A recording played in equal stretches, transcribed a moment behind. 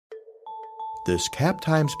This Cap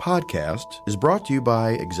Times podcast is brought to you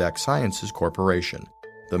by Exact Sciences Corporation,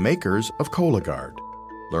 the makers of Cologuard.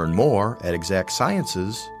 Learn more at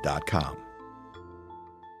exactsciences.com.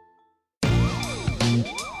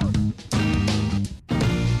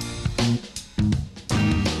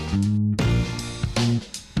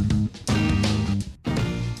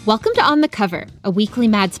 Welcome to On the Cover, a weekly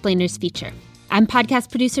Madsplainers feature. I'm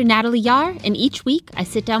podcast producer Natalie Yar, and each week I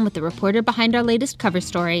sit down with the reporter behind our latest cover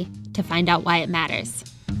story to find out why it matters.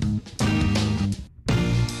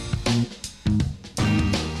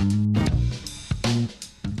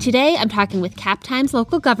 Today I'm talking with Cap Times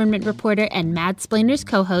local government reporter and Madsplainers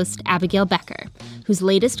co-host Abigail Becker, whose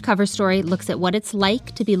latest cover story looks at what it's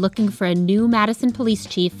like to be looking for a new Madison police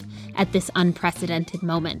chief at this unprecedented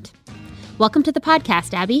moment. Welcome to the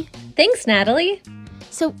podcast, Abby. Thanks, Natalie.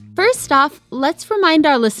 So first off, let's remind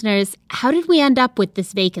our listeners, how did we end up with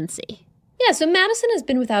this vacancy? Yeah, so Madison has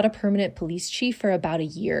been without a permanent police chief for about a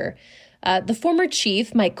year. The former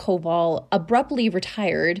chief, Mike Koval, abruptly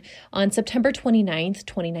retired on September 29th,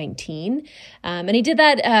 2019. And he did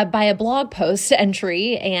that by a blog post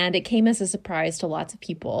entry, and it came as a surprise to lots of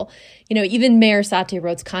people. You know, even Mayor Satya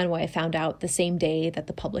Rhodes Conway found out the same day that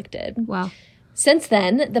the public did. Wow. Since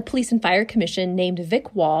then, the Police and Fire Commission named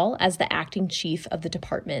Vic Wall as the acting chief of the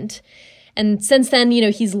department. And since then,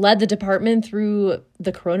 he's led the department through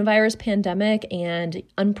the coronavirus pandemic and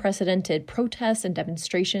unprecedented protests and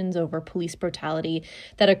demonstrations over police brutality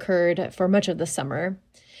that occurred for much of the summer.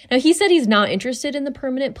 Now, he said he's not interested in the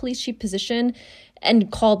permanent police chief position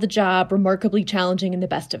and called the job remarkably challenging in the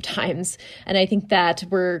best of times. And I think that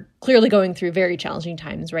we're clearly going through very challenging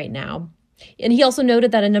times right now. And he also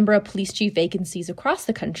noted that a number of police chief vacancies across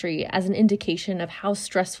the country as an indication of how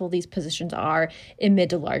stressful these positions are in mid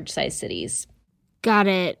to large-sized cities. Got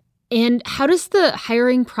it. And how does the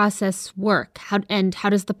hiring process work? How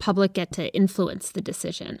does the public get to influence the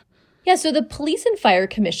decision? Yeah, so the Police and Fire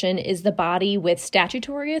Commission is the body with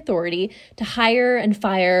statutory authority to hire and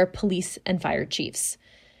fire police and fire chiefs.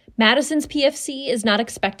 Madison's PFC is not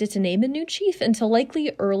expected to name a new chief until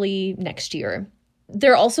likely early next year.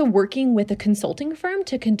 They're also working with a consulting firm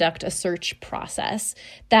to conduct a search process.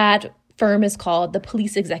 That firm is called the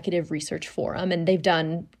Police Executive Research Forum, and they've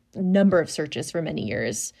done a number of searches for many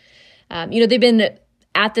years. They've been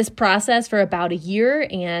at this process for about a year,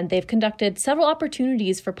 and they've conducted several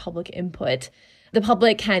opportunities for public input. The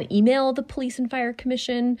public can email the Police and Fire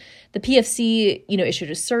Commission. The PFC,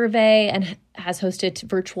 issued a survey and has hosted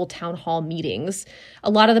virtual town hall meetings.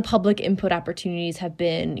 A lot of the public input opportunities have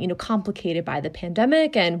been, complicated by the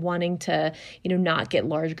pandemic and wanting to, not get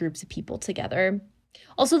large groups of people together.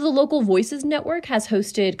 Also, the Local Voices Network has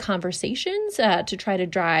hosted conversations to try to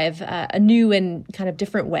drive a new and kind of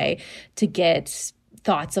different way to get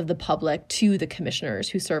thoughts of the public to the commissioners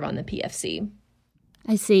who serve on the PFC.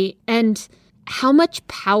 I see. And how much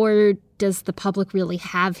power does the public really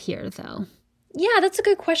have here, though? Yeah, that's a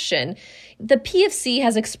good question. The PFC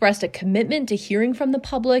has expressed a commitment to hearing from the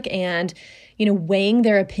public and, weighing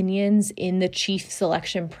their opinions in the chief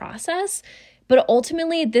selection process. But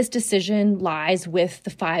ultimately, this decision lies with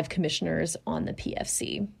the 5 commissioners on the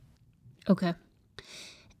PFC. Okay.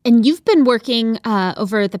 And you've been working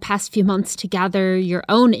over the past few months to gather your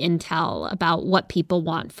own intel about what people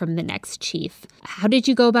want from the next chief. How did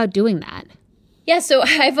you go about doing that? Yeah, so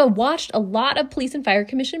I've watched a lot of Police and Fire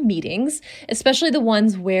Commission meetings, especially the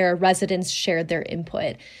ones where residents shared their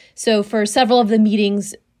input. So for several of the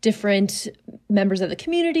meetings, different members of the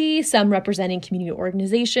community, some representing community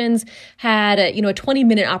organizations, had a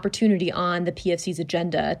 20-minute opportunity on the PFC's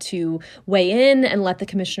agenda to weigh in and let the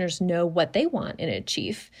commissioners know what they want in a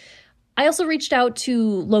chief. I also reached out to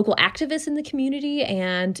local activists in the community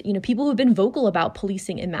and, people who've been vocal about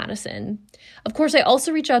policing in Madison. Of course, I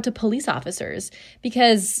also reached out to police officers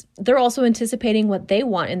because they're also anticipating what they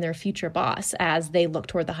want in their future boss as they look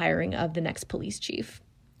toward the hiring of the next police chief.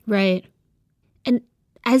 Right. And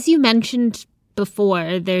as you mentioned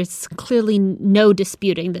before, there's clearly no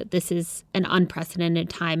disputing that this is an unprecedented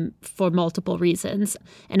time for multiple reasons.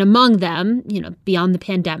 And among them, beyond the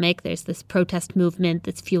pandemic, there's this protest movement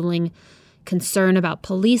that's fueling concern about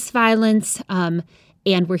police violence. And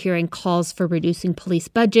we're hearing calls for reducing police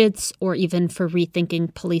budgets or even for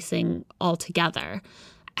rethinking policing altogether.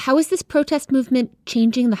 How is this protest movement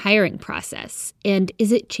changing the hiring process? And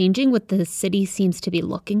is it changing what the city seems to be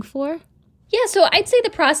looking for? Yeah, so I'd say the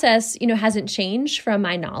process, hasn't changed from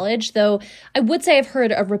my knowledge, though I would say I've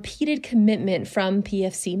heard a repeated commitment from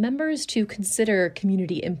PFC members to consider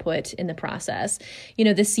community input in the process.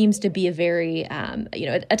 This seems to be a very,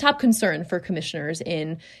 a top concern for commissioners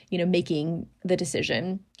in, making the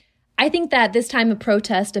decision. I think that this time of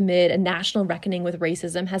protest amid a national reckoning with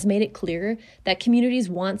racism has made it clear that communities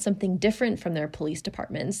want something different from their police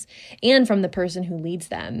departments and from the person who leads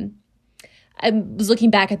them. I was looking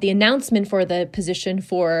back at the announcement for the position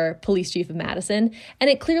for police chief of Madison, and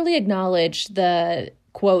it clearly acknowledged the,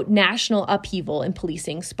 quote, national upheaval in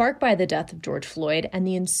policing sparked by the death of George Floyd and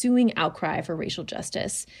the ensuing outcry for racial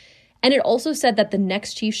justice. And it also said that the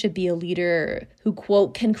next chief should be a leader who,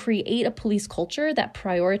 quote, can create a police culture that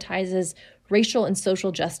prioritizes racial and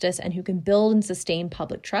social justice and who can build and sustain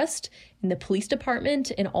public trust in the police department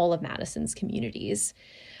in all of Madison's communities.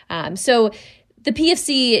 So the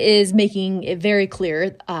PFC is making it very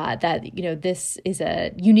clear that, this is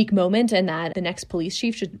a unique moment and that the next police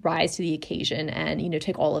chief should rise to the occasion and,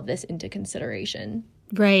 take all of this into consideration.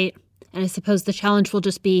 Right. And I suppose the challenge will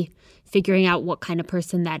just be figuring out what kind of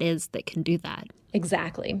person that is that can do that.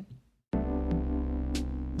 Exactly.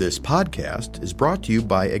 This podcast is brought to you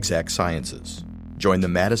by Exact Sciences. Join the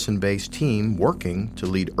Madison-based team working to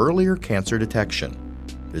lead earlier cancer detection.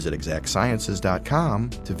 Visit exactsciences.com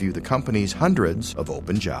to view the company's hundreds of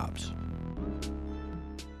open jobs.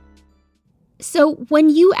 So when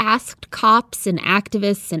you asked cops and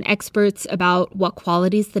activists and experts about what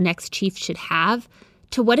qualities the next chief should have,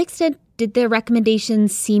 to what extent did their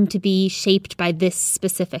recommendations seem to be shaped by this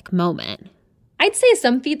specific moment? I'd say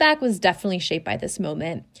some feedback was definitely shaped by this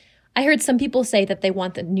moment. I heard some people say that they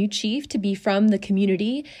want the new chief to be from the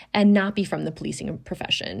community and not be from the policing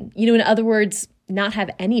profession. In other words, not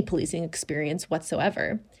have any policing experience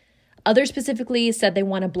whatsoever. Others specifically said they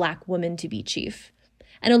want a Black woman to be chief.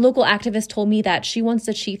 And a local activist told me that she wants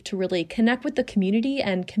the chief to really connect with the community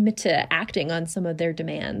and commit to acting on some of their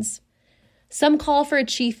demands. Some call for a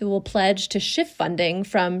chief who will pledge to shift funding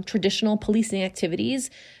from traditional policing activities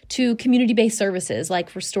to community-based services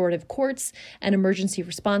like restorative courts and emergency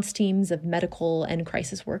response teams of medical and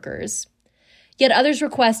crisis workers. Yet others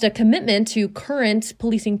request a commitment to current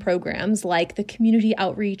policing programs like the Community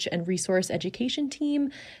Outreach and Resource Education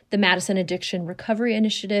Team, the Madison Addiction Recovery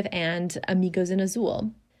Initiative, and Amigos in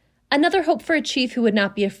Azul. Another hope for a chief who would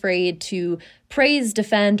not be afraid to praise,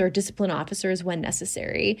 defend, or discipline officers when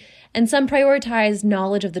necessary. And some prioritize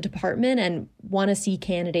knowledge of the department and want to see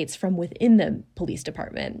candidates from within the police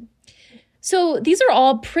department. So these are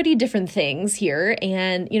all pretty different things here,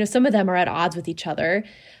 and some of them are at odds with each other.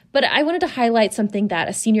 But I wanted to highlight something that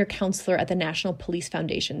a senior counselor at the National Police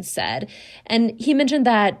Foundation said. And he mentioned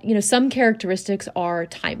that, some characteristics are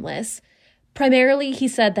timeless. Primarily, he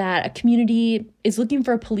said that a community is looking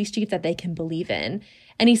for a police chief that they can believe in.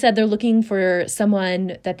 And he said they're looking for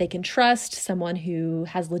someone that they can trust, someone who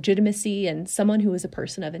has legitimacy, and someone who is a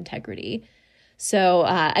person of integrity. So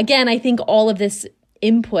again, I think all of this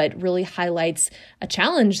input really highlights a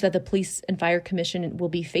challenge that the Police and Fire Commission will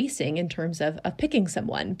be facing in terms of picking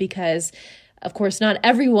someone, because, of course, not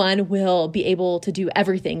everyone will be able to do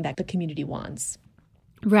everything that the community wants.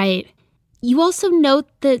 Right. You also note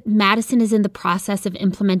that Madison is in the process of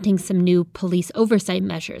implementing some new police oversight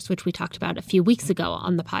measures, which we talked about a few weeks ago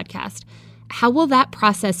on the podcast. How will that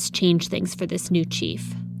process change things for this new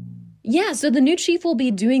chief? Yeah, so the new chief will be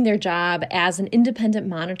doing their job as an independent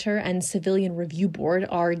monitor, and civilian review board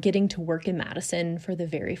are getting to work in Madison for the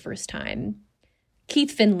very first time. Keith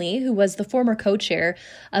Finley, who was the former co-chair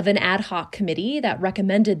of an ad hoc committee that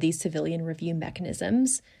recommended these civilian review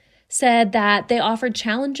mechanisms, said that they offered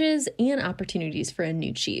challenges and opportunities for a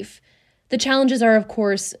new chief. The challenges are, of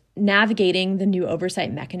course, navigating the new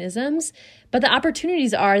oversight mechanisms, but the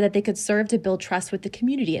opportunities are that they could serve to build trust with the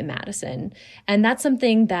community in Madison. And that's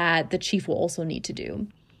something that the chief will also need to do.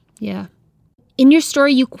 Yeah. In your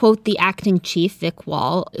story, you quote the acting chief, Vic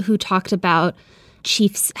Wall, who talked about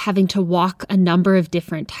chiefs having to walk a number of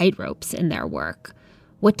different tightropes in their work.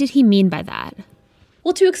 What did he mean by that?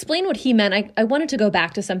 Well, to explain what he meant, I wanted to go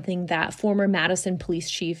back to something that former Madison Police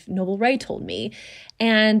Chief Noble Wray told me.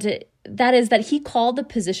 And that is that he called the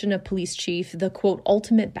position of police chief the, quote,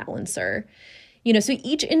 ultimate balancer. So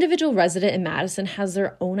each individual resident in Madison has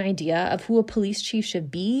their own idea of who a police chief should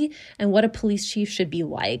be and what a police chief should be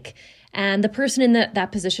like. And the person in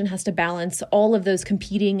that position has to balance all of those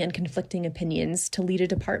competing and conflicting opinions to lead a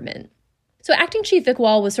department. So acting chief Vic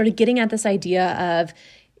Wall was sort of getting at this idea of,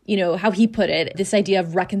 how he put it, this idea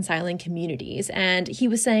of reconciling communities. And he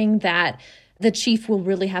was saying that the chief will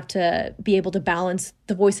really have to be able to balance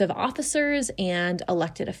the voice of officers and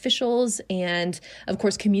elected officials and, of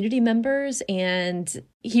course, community members. And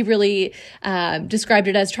he really described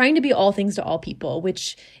it as trying to be all things to all people,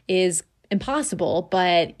 which is impossible.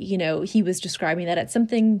 But, he was describing that it's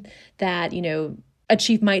something that, a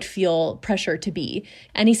chief might feel pressure to be.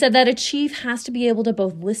 And he said that a chief has to be able to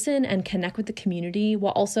both listen and connect with the community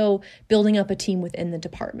while also building up a team within the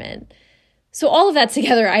department. So all of that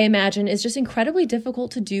together, I imagine, is just incredibly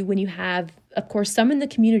difficult to do when you have, of course, some in the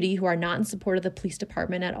community who are not in support of the police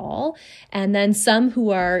department at all, and then some who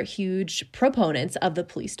are huge proponents of the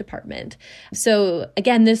police department. So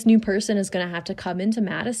again, this new person is going to have to come into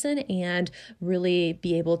Madison and really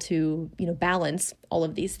be able to, balance all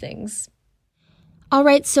of these things. All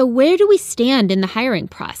right, so where do we stand in the hiring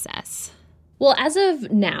process? Well, as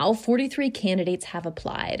of now, 43 candidates have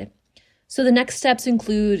applied. So the next steps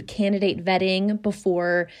include candidate vetting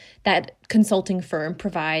before that consulting firm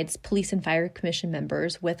provides police and fire commission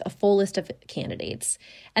members with a full list of candidates.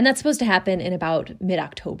 And that's supposed to happen in about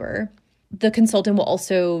mid-October. The consultant will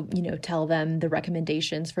also, tell them the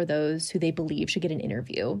recommendations for those who they believe should get an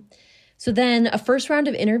interview. So then a first round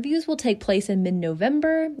of interviews will take place in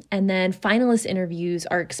mid-November, and then finalist interviews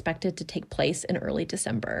are expected to take place in early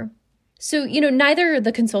December. So, neither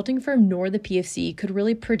the consulting firm nor the PFC could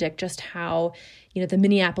really predict just how, the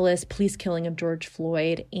Minneapolis police killing of George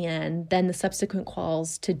Floyd and then the subsequent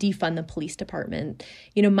calls to defund the police department,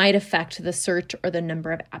 might affect the search or the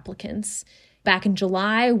number of applicants. Back in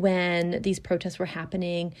July, when these protests were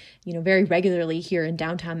happening, very regularly here in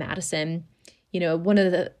downtown Madison, one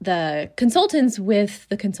of the consultants with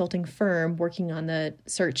the consulting firm working on the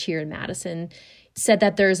search here in Madison said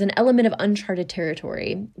that there's an element of uncharted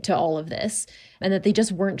territory to all of this and that they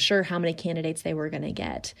just weren't sure how many candidates they were going to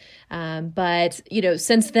get. But,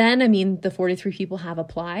 since then, the 43 people have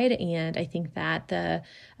applied, and I think that the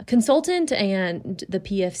consultant and the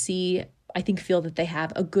PFC, I think, feel that they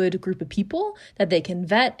have a good group of people that they can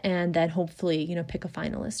vet and then hopefully, pick a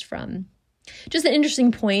finalist from. Just an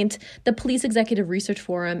interesting point, the Police Executive Research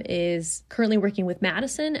Forum is currently working with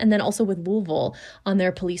Madison and then also with Louisville on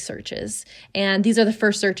their police searches. And these are the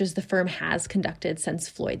first searches the firm has conducted since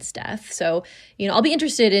Floyd's death. So, I'll be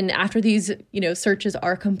interested in, after these, searches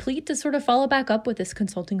are complete, to sort of follow back up with this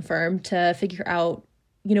consulting firm to figure out,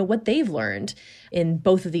 what they've learned in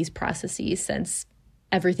both of these processes since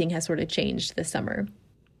everything has sort of changed this summer.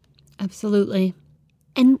 Absolutely.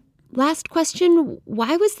 And last question,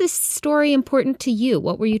 why was this story important to you?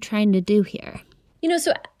 What were you trying to do here?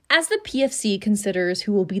 So as the PFC considers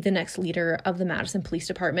who will be the next leader of the Madison Police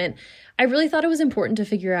Department, I really thought it was important to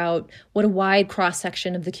figure out what a wide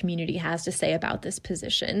cross-section of the community has to say about this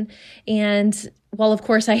position. And while, of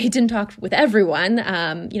course, I didn't talk with everyone,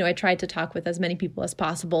 I tried to talk with as many people as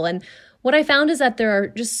possible. And what I found is that there are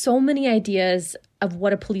just so many ideas of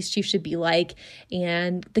what a police chief should be like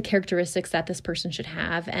and the characteristics that this person should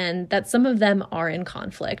have, and that some of them are in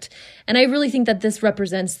conflict. And I really think that this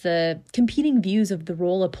represents the competing views of the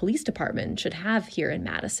role a police department should have here in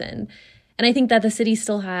Madison. And I think that the city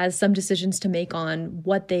still has some decisions to make on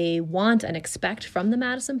what they want and expect from the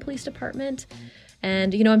Madison Police Department.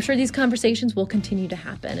 And, I'm sure these conversations will continue to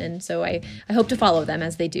happen. And so I hope to follow them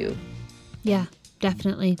as they do. Yeah,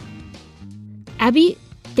 definitely. Abby,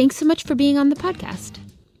 thanks so much for being on the podcast.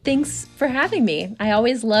 Thanks for having me. I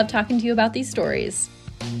always love talking to you about these stories.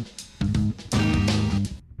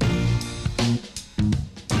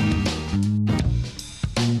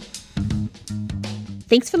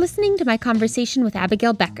 Thanks for listening to my conversation with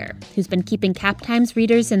Abigail Becker, who's been keeping Cap Times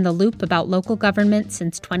readers in the loop about local government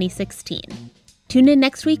since 2016. Tune in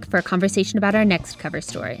next week for a conversation about our next cover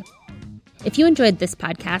story. If you enjoyed this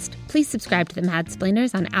podcast, please subscribe to the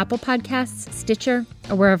Madsplainers on Apple Podcasts, Stitcher,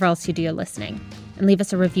 or wherever else you do your listening, and leave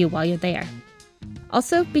us a review while you're there.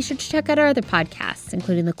 Also, be sure to check out our other podcasts,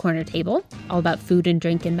 including The Corner Table, all about food and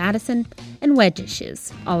drink in Madison, and Wedge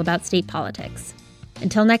Issues, all about state politics.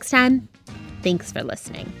 Until next time, thanks for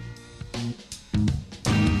listening.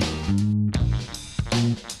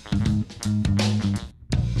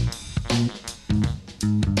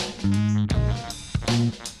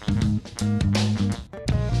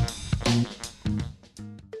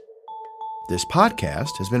 This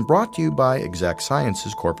podcast has been brought to you by Exact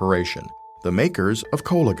Sciences Corporation, the makers of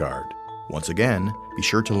Cologuard. Once again, be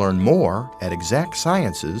sure to learn more at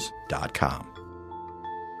exactsciences.com.